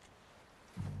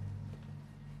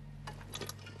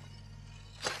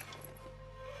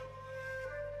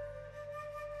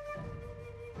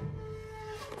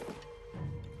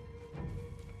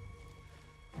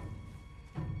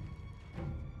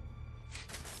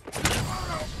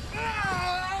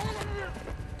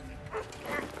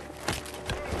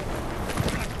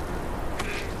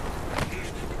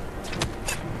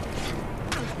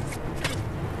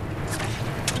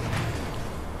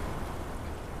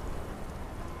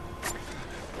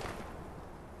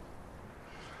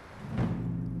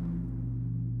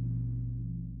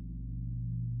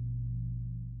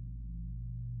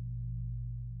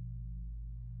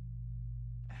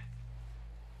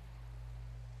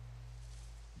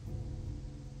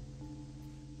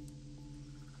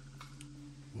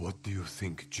 What do you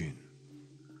think, Jin?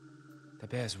 The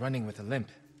bear's running with a limp.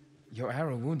 Your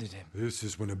arrow wounded him. This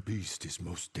is when a beast is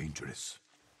most dangerous.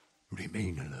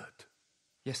 Remain alert.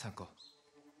 Yes, Uncle.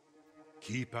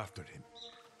 Keep after him.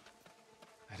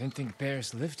 I didn't think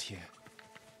bears lived here.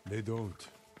 They don't.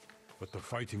 But the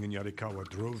fighting in Yarikawa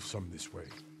drove some this way.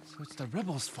 So it's the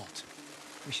rebels' fault.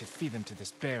 We should feed them to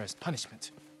this bear as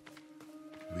punishment.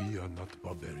 We are not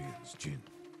barbarians, Jin.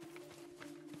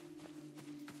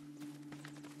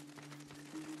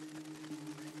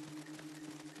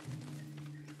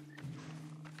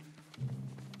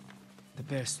 The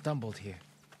bear stumbled here.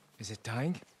 Is it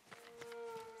dying?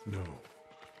 No,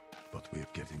 but we're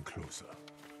getting closer.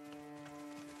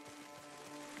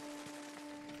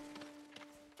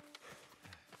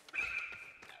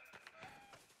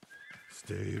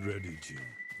 Stay ready, Jin.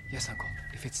 Yes, Uncle.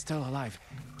 If it's still alive,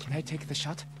 can I take the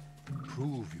shot?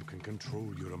 Prove you can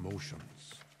control your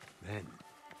emotions. Then,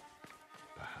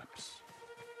 perhaps.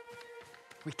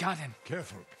 We got him.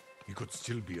 Careful. He could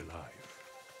still be alive.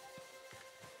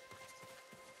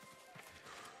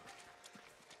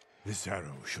 This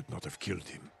arrow should not have killed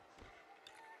him.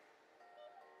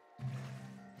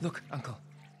 Look, Uncle.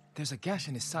 There's a gash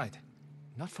in his side.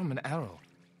 Not from an arrow.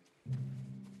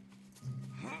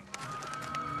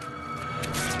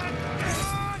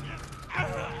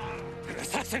 An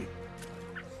assassin!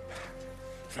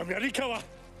 From Yarikawa!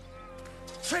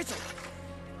 Traitor!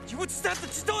 You would stab the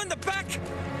Chido in the back!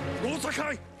 No,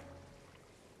 Sakai!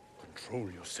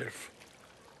 Control yourself.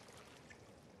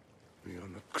 We are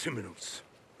not criminals,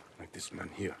 like this man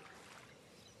here.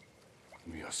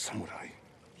 We are samurai.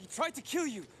 He tried to kill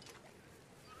you!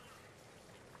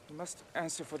 He must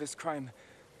answer for this crime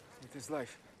with his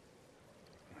life.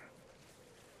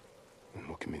 And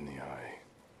look him in the eye.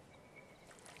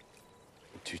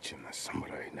 And teach him that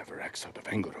samurai never acts out of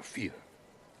anger or fear.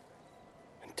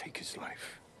 And take his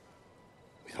life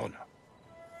with honor.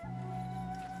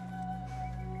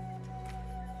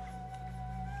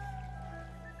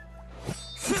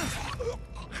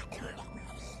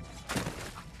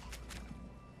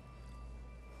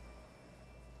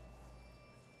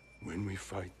 When we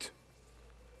fight,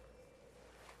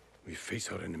 we face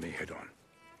our enemy head-on.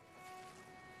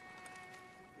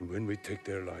 And when we take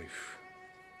their life,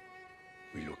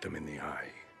 we look them in the eye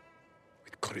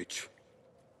with courage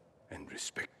and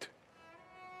respect.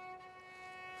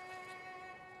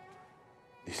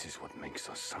 This is what makes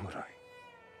us samurai.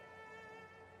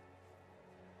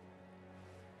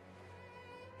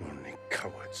 Only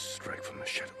cowards strike from the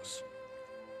shadows.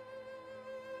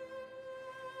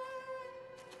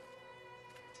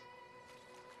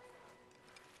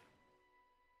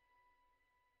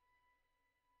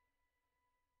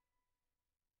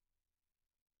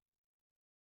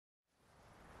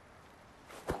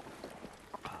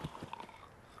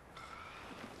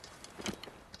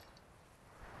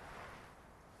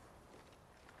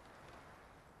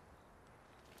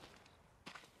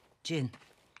 Jin,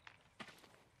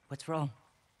 what's wrong?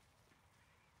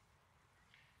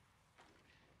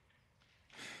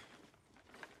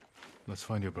 Let's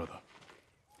find your brother.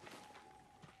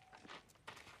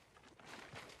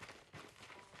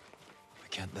 I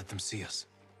can't let them see us.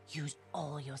 Use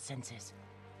all your senses.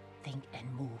 Think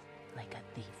and move like a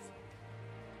thief.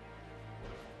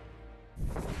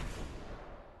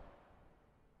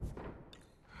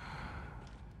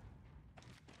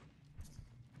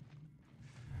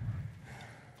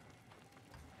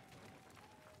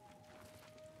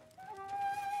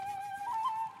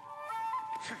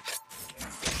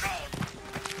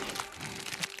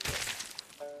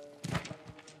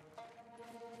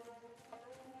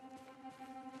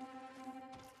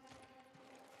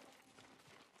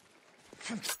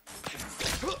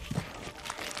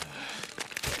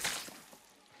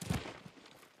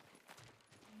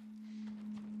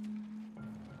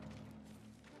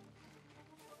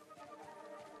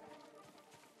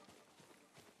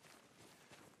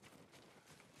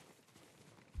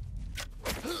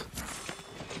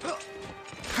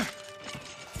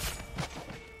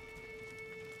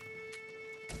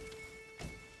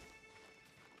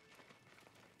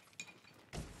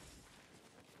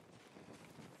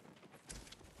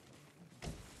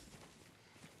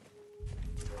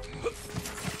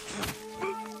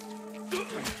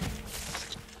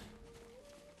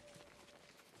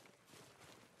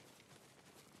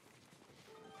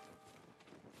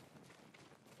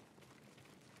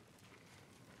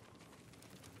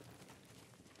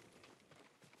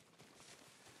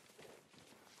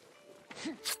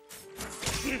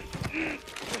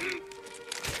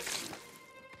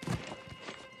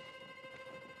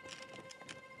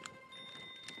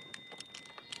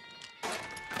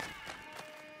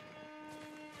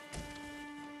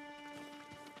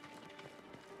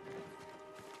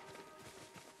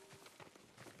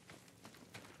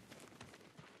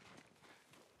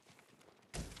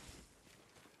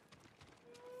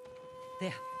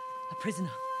 There, a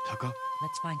prisoner. Taka?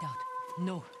 Let's find out.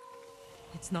 No,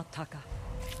 it's not Taka.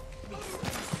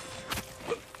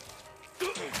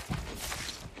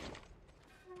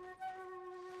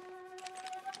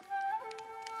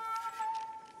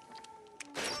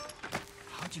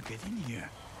 How'd you get in here?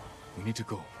 We need to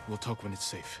go. We'll talk when it's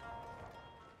safe.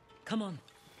 Come on.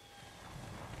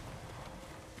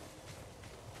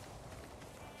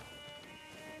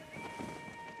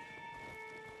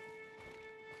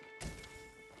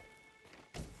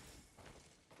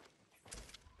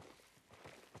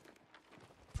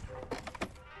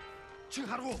 지금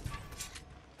가라고.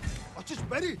 어쩌지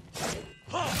메리.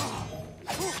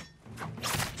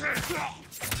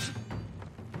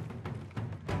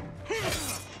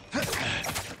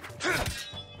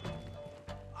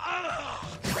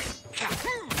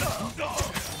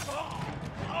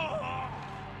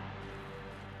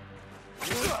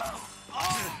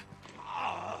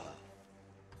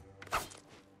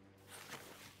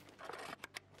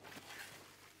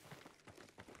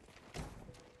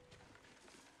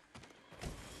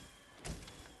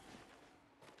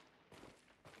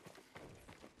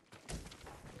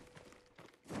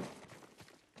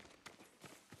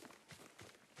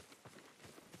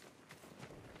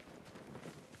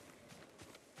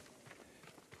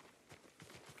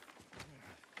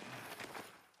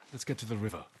 Let's get to the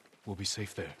river. We'll be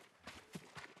safe there.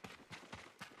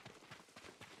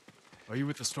 Are you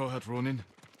with the Straw Hat Ronin?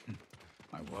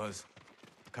 I was.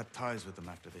 Cut ties with them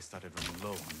after they started running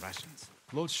low on rations.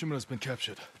 Lord Shimura's been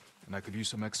captured, and I could use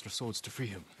some extra swords to free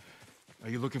him.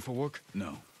 Are you looking for work?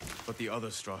 No, but the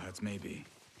other Straw Hats may be.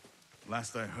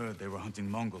 Last I heard, they were hunting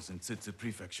Mongols in Tsutsu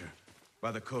Prefecture,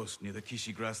 by the coast near the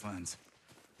Kishi grasslands.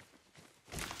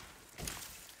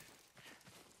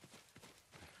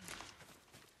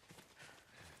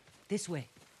 This way.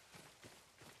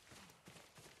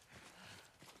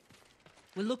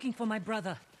 We're looking for my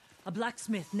brother, a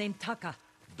blacksmith named Taka.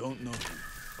 Don't know him,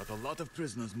 but a lot of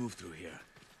prisoners move through here.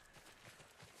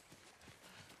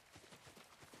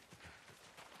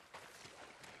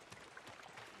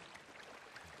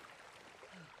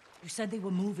 You said they were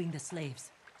moving the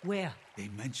slaves. Where? They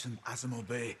mentioned Azamo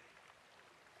Bay.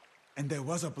 And there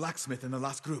was a blacksmith in the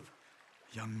last group.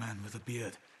 Young man with a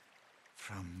beard.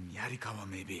 From Yarikawa,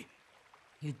 maybe.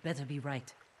 You'd better be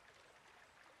right.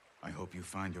 I hope you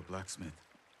find your blacksmith.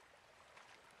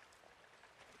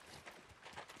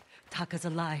 Taka's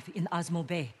alive in Azamo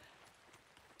Bay.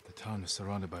 The town is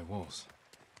surrounded by walls.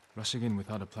 Rushing in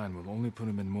without a plan will only put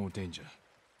him in more danger.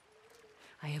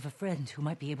 I have a friend who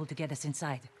might be able to get us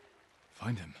inside.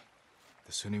 Find him.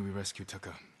 The sooner we rescue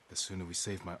Taka, the sooner we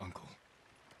save my uncle.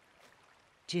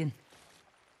 Jin.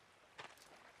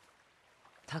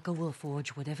 Taka will forge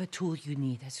whatever tool you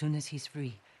need as soon as he's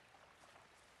free.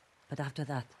 But after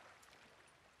that,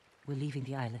 we're leaving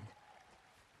the island.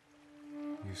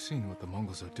 You've seen what the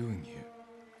Mongols are doing here.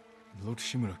 Lord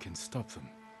Shimura can stop them.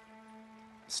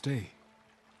 Stay.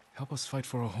 Help us fight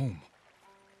for a home.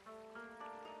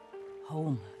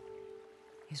 Home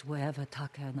is wherever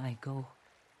Taka and I go.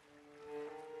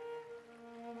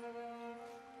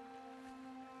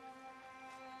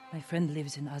 My friend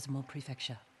lives in Azamo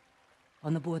Prefecture,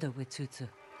 on the border with Tsutsu.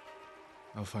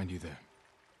 I'll find you there.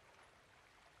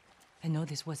 I know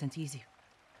this wasn't easy.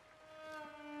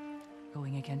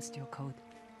 going against your code.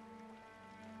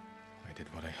 I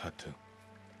did what I had to.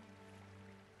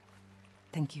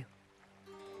 Thank you.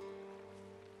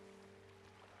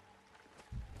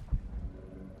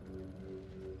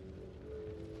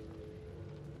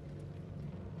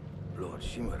 Lord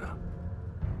Shimura,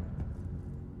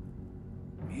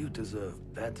 you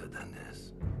deserve better than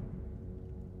this.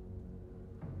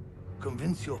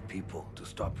 Convince your people to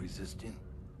stop resisting,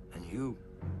 and you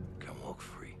can walk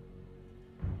free.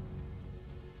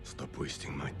 Stop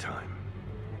wasting my time.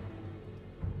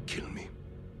 Kill me.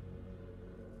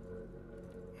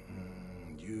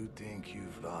 You think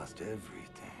you've lost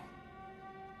everything.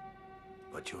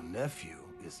 But your nephew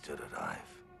is still alive.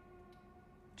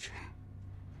 Jin.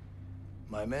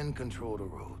 My men control the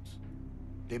roads.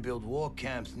 They build war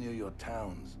camps near your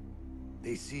towns.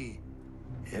 They see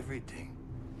everything,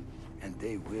 and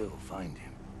they will find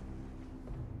him.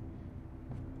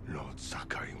 Lord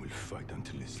Sakai will fight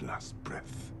until his last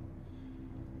breath.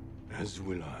 As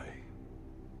will I.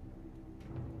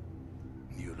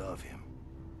 You love him.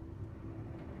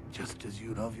 Just as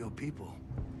you love your people.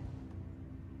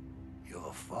 You're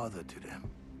a father to them.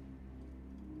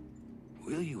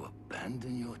 Will you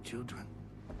abandon your children?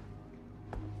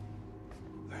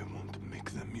 I won't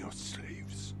make them your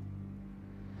slaves.